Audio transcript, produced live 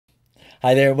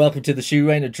Hi there and welcome to the Shoo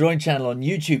Rayner drawing channel on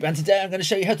YouTube, and today I'm going to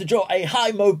show you how to draw a high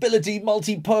mobility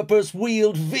multi-purpose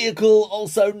wheeled vehicle,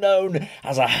 also known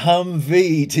as a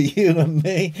Humvee to you and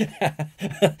me.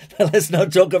 But let's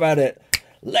not talk about it,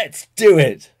 let's do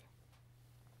it.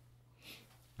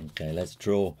 Okay, let's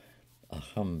draw a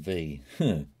Humvee.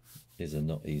 These are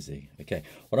not easy. Okay,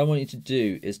 what I want you to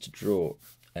do is to draw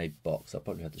a box. I'll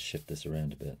probably have to shift this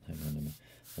around a bit. Hang on a minute.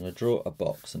 I'm going to draw a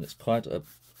box, and it's quite a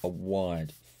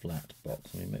wide flat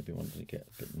box. I mean, maybe wanted to get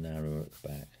a bit narrower at the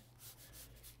back.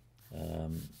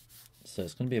 So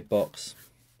it's going to be a box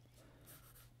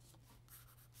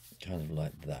kind of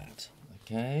like that.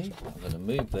 Okay, I'm going to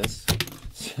move this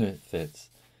so it fits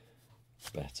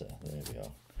better. There we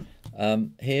are.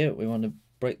 Here we want to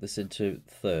break this into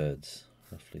thirds,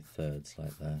 roughly thirds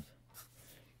like that,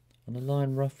 and a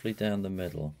line roughly down the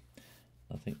middle.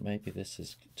 I think maybe this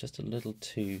is just a little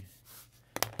too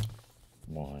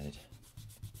wide.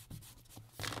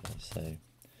 Okay, so,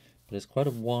 but it's quite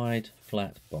a wide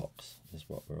flat box is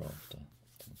what we're after.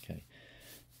 Okay,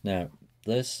 now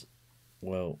this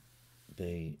will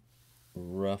be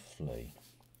roughly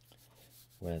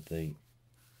where the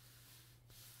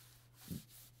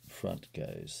front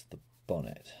goes, the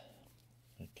bonnet.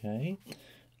 Okay,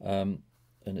 and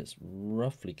it's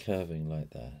roughly curving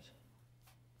like that,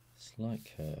 slight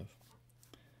curve.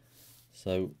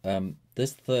 So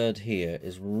this third here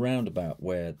is round about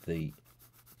where the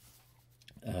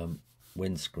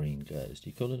windscreen goes. Do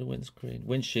you call it a windscreen?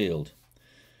 Windshield.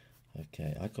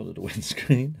 Okay, I call it a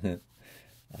windscreen.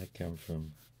 I come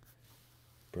from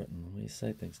Britain. We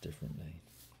say things differently.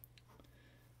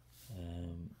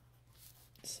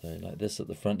 So like this at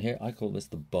the front here, I call this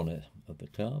the bonnet of the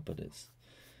car, but it's,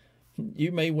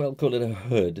 you may well call it a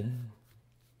hood.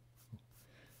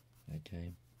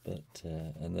 Okay, but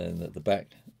and then at the back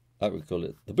I would call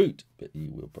it the boot, but you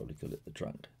will probably call it the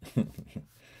trunk.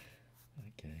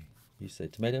 Okay, you say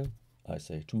tomato, I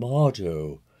say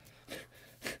tomato.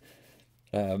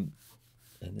 And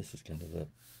this is kind of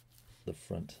the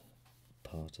front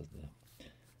part of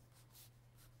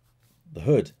the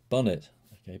hood, bonnet.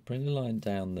 Okay, bring the line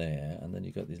down there, and then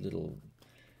you've got these little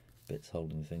bits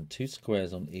holding the thing, two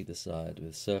squares on either side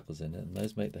with circles in it, and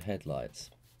those make the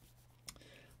headlights.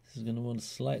 This is going to want to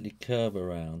slightly curve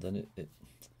around, and it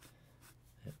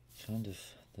kind of,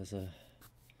 there's a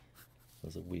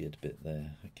weird bit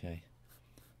there. Okay,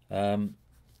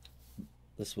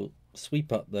 this will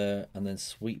sweep up there and then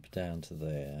sweep down to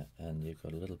there, and you've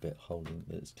got a little bit holding,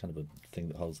 it's kind of a thing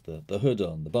that holds the hood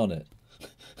on, the bonnet.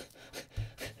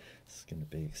 It's going to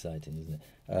be exciting, isn't it?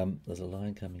 There's a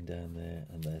line coming down there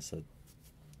and there, so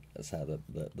that's how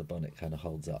the bonnet kind of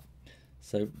holds up.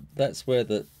 So that's where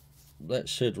that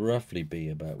should roughly be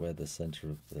about where the center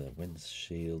of the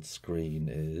windshield screen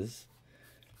is,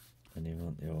 and you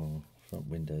want your front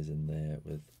windows in there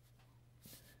with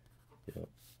your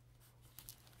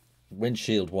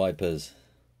windshield wipers,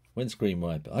 windscreen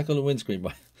wiper. I call them windscreen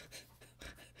wipers.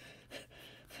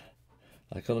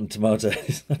 I call them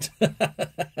tomatoes.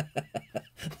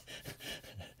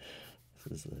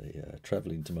 This is a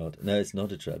travelling tomato. No, it's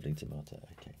not a travelling tomato.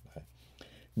 Okay, right.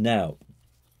 Now,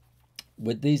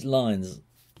 with these lines,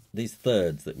 these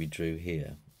thirds that we drew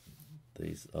here,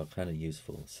 these are kind of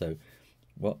useful. So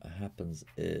what happens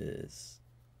is,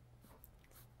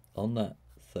 on that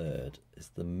third is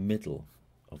the middle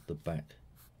of the back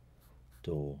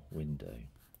door window.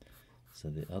 So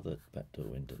the other back door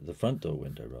window, the front door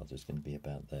window rather, is going to be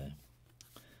about there,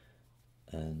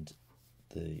 and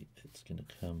it's going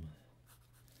to come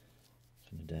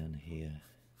down here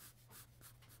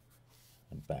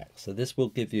and back. So this will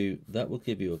give you, that will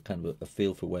give you a kind of a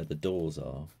feel for where the doors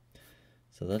are.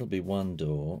 So that'll be one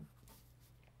door,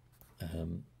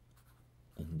 and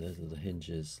those are the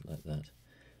hinges like that.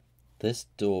 This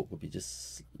door will be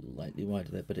just slightly wider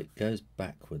there, but it goes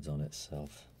backwards on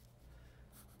itself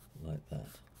like that.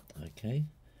 Okay,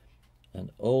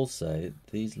 and also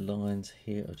these lines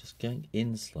here are just going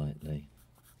in slightly,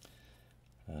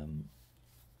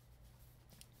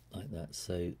 like that.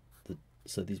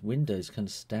 So these windows kind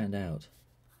of stand out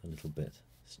a little bit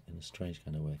in a strange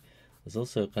kind of way. There's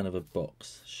also kind of a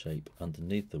box shape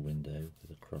underneath the window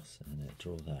with a cross in it.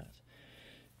 Draw that.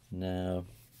 Now,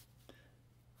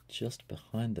 just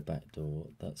behind the back door,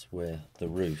 that's where the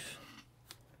roof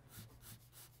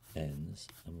ends,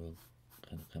 and we'll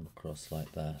kind of come across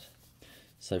like that.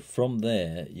 So from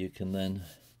there you can then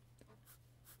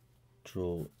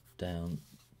draw down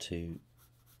to,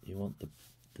 you want the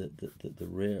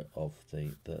rear of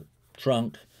the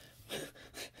trunk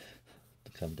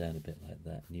to come down a bit like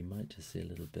that, and you might just see a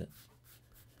little bit,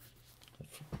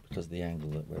 because of the angle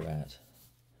that we're at,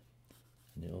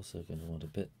 And you're also going to want a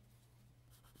bit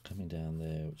coming down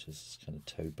there, which is kind of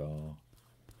tow bar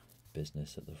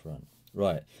business at the front.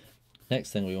 Right,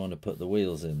 next thing we want to put the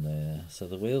wheels in there. So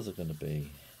the wheels are going to be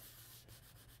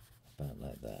about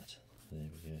like that. There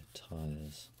we go,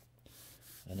 tyres.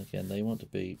 And again, they want to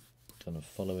be kind of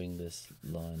following this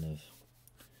line of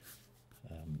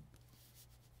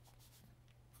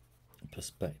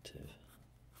perspective.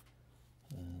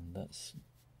 And that's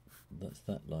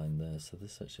that line there. So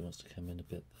this actually wants to come in a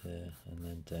bit there and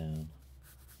then down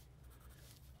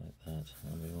like that.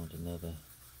 And we want another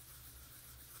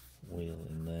wheel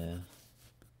in there.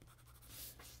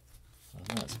 And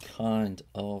that's kind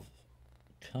of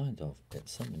it.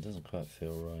 Something doesn't quite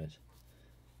feel right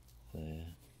there.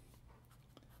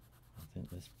 I think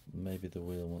this maybe the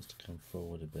wheel wants to come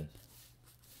forward a bit.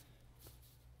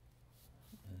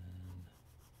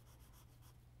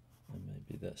 And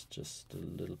maybe that's just a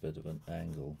little bit of an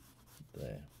angle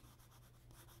there.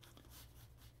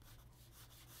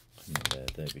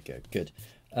 There we go. Good.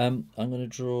 I'm going to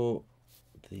draw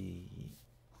the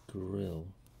grill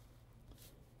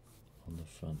on the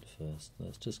front first.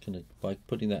 That's just going to, by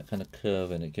putting that kind of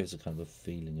curve in, it gives a kind of a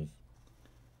feeling of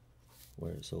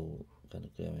where it's all kind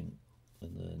of going.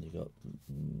 And then you got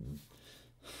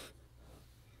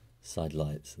side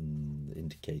lights and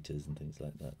indicators and things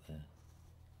like that there.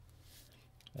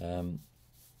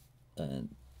 And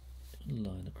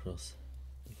line across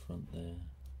the front there.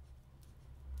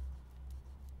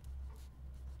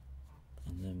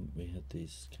 And then we had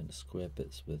these kind of square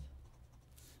bits with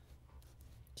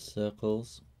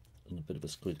circles and a bit of a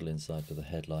squiggle inside for the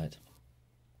headlight.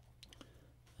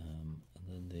 And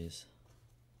then these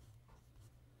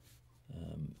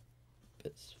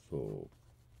bits for,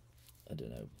 I don't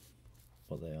know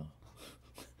what they are.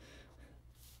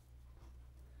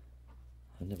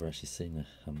 I've never actually seen a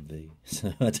Humvee,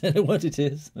 so I don't know what it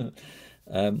is.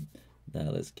 Now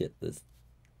let's get this.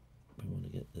 We want to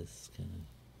get this kind of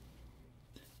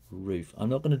roof. I'm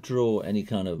not going to draw any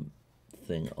kind of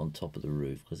thing on top of the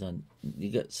roof because you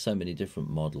get so many different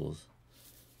models.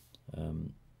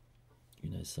 You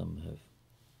know, some have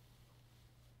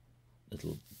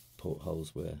little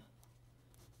portholes where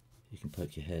you can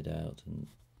poke your head out and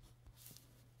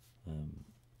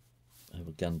have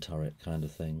a gun turret kind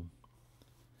of thing,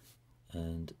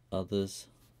 and others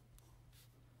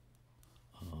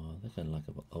they're kind of like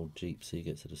an old Jeep, so you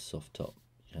get sort of soft top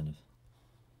kind of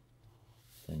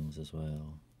things as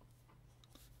well.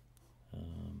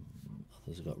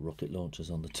 Others have got rocket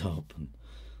launchers on the top and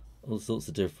all sorts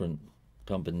of different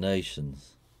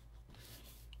combinations,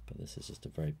 but this is just a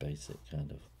very basic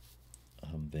kind of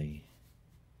Humvee,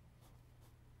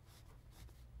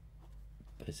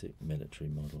 basic military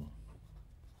model.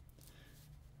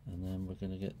 And then we're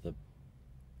going to get the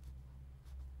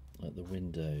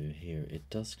window here. It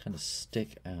does kind of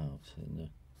stick out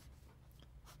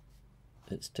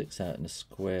it sticks out in a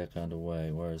square kind of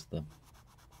way, whereas the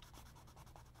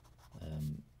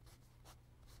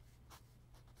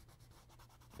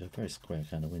they're very square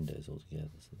kind of windows altogether,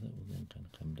 so that will then kind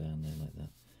of come down there like that.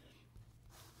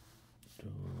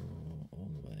 Draw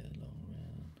all the way along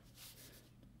around,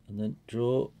 and then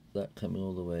draw that coming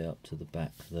all the way up to the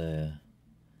back there,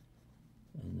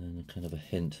 and then a kind of a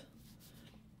hint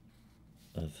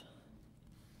of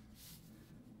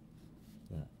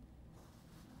that,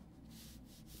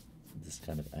 this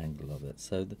kind of angle of it.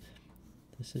 So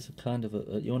this is a kind of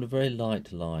you want a very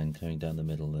light line coming down the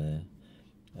middle there,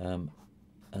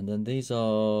 and then these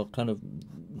are kind of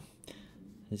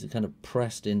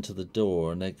pressed into the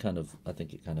door, and they kind of, I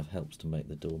think it kind of helps to make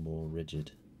the door more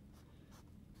rigid.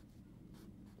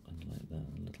 And like that,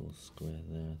 a little square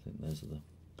there. I think those are the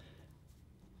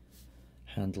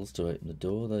handles to open the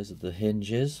door. Those are the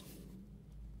hinges,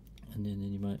 and then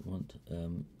you might want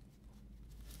something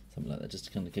like that, just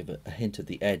to kind of give a hint of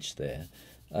the edge there.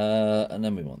 And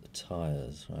then we want the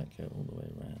tyres, right? Go all the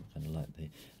way around, kind of like the.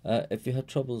 If you have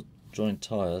trouble drawing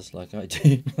tyres like I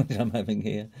do, like I'm having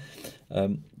here,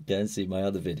 go and see my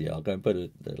other video. I'll go and put a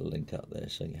little link up there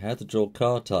showing you how to draw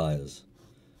car tyres.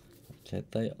 Okay,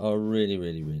 they are really,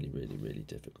 really, really, really, really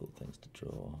difficult things to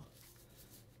draw.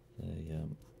 They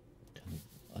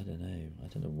I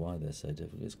don't know why they're so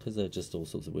difficult. It's because they're just all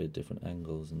sorts of weird different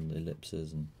angles and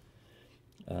ellipses and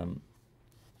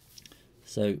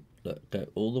so look, go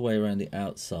all the way around the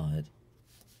outside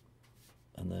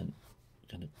and then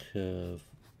kind of curve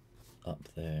up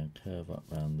there and curve up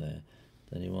round there.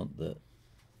 Then you want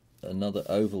another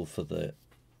oval for the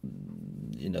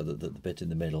the bit in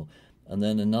the middle, and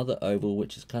then another oval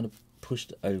which is kind of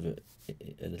pushed over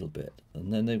a little bit,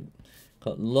 and then they've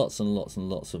got lots and lots and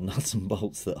lots of nuts and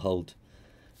bolts that hold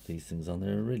these things on.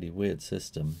 They're a really weird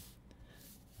system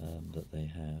that they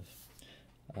have.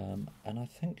 And I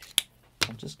think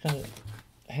I'm just going to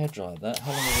hairdry that.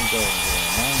 How long are we going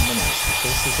here? 9 minutes.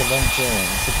 This is a long drawing.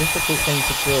 It's a difficult thing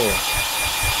to draw.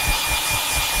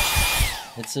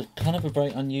 It's a kind of a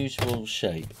very unusual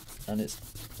shape, and it's,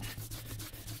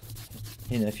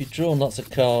 you know, if you've drawn lots of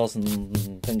cars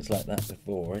and things like that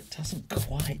before, it doesn't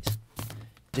quite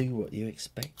do what you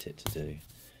expect it to do.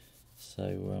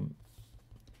 So,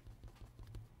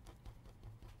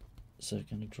 so we're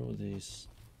going to draw these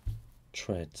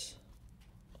treads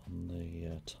on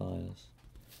the tyres.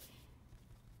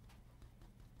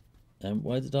 And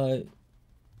why did I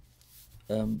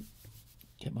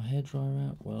get my hairdryer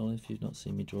out? Well, if you've not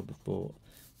seen me draw before,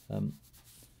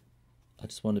 I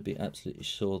just want to be absolutely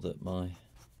sure that my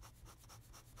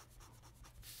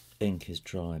ink is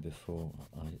dry before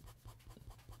I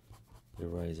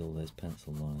erase all those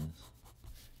pencil lines,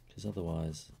 because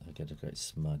otherwise I get a great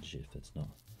smudge if it's not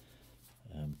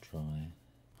dry.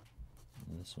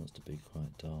 And this wants to be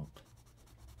quite dark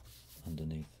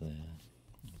underneath there,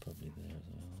 probably there as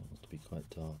well. It wants to be quite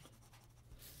dark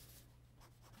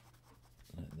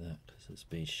like that, because it's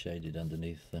being shaded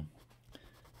underneath them.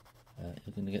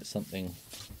 You're going to get something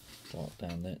dark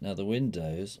down there. Now the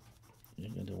windows,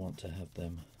 you're going to want to have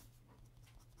them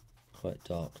quite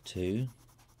dark too,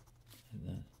 like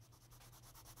that,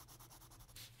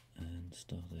 and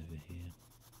start over here,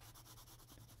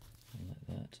 and like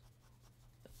that.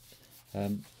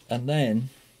 And then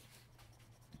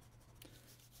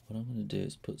what I'm going to do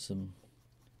is put some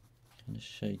kind of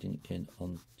shading in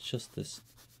on just this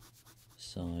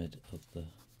side of the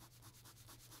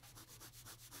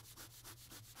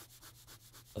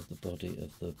body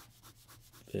of the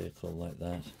vehicle, like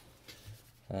that.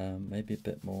 Maybe a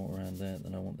bit more around there.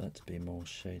 Then I want that to be more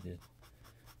shaded.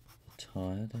 The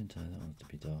tyre, don't I? That wants to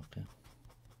be darker.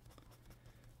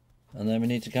 And then we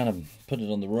need to kind of put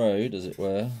it on the road, as it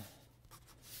were.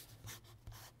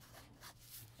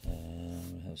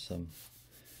 We have something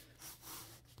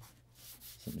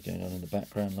going on in the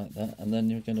background like that. And then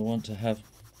you're going to want to have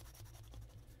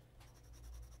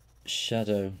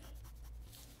shadow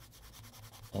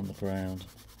on the ground.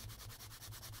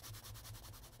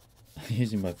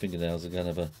 Using my fingernails are kind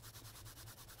of a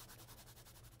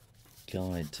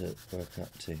guide to work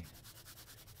up to.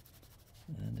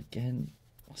 And again,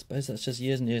 I suppose that's just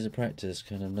years and years of practice,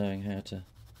 kind of knowing how to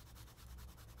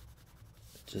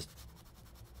just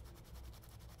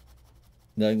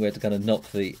knowing where to kind of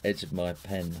knock the edge of my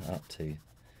pen up to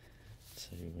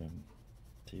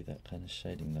do that kind of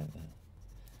shading like that.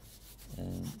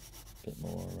 A bit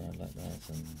more around like that,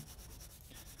 and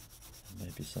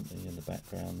maybe something in the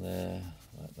background there,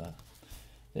 like that.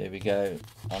 There we go.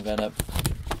 I'm going to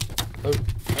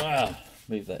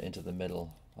move that into the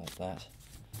middle like that,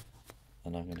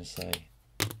 and I'm going to say,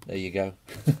 there you go.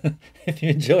 If you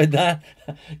enjoyed that,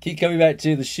 keep coming back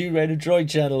to the Shoo Rayner drawing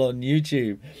channel on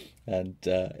YouTube. And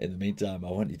in the meantime,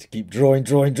 I want you to keep drawing.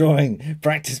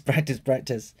 Practice.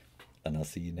 And I'll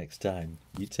see you next time.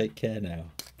 You take care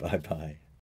now. Bye-bye.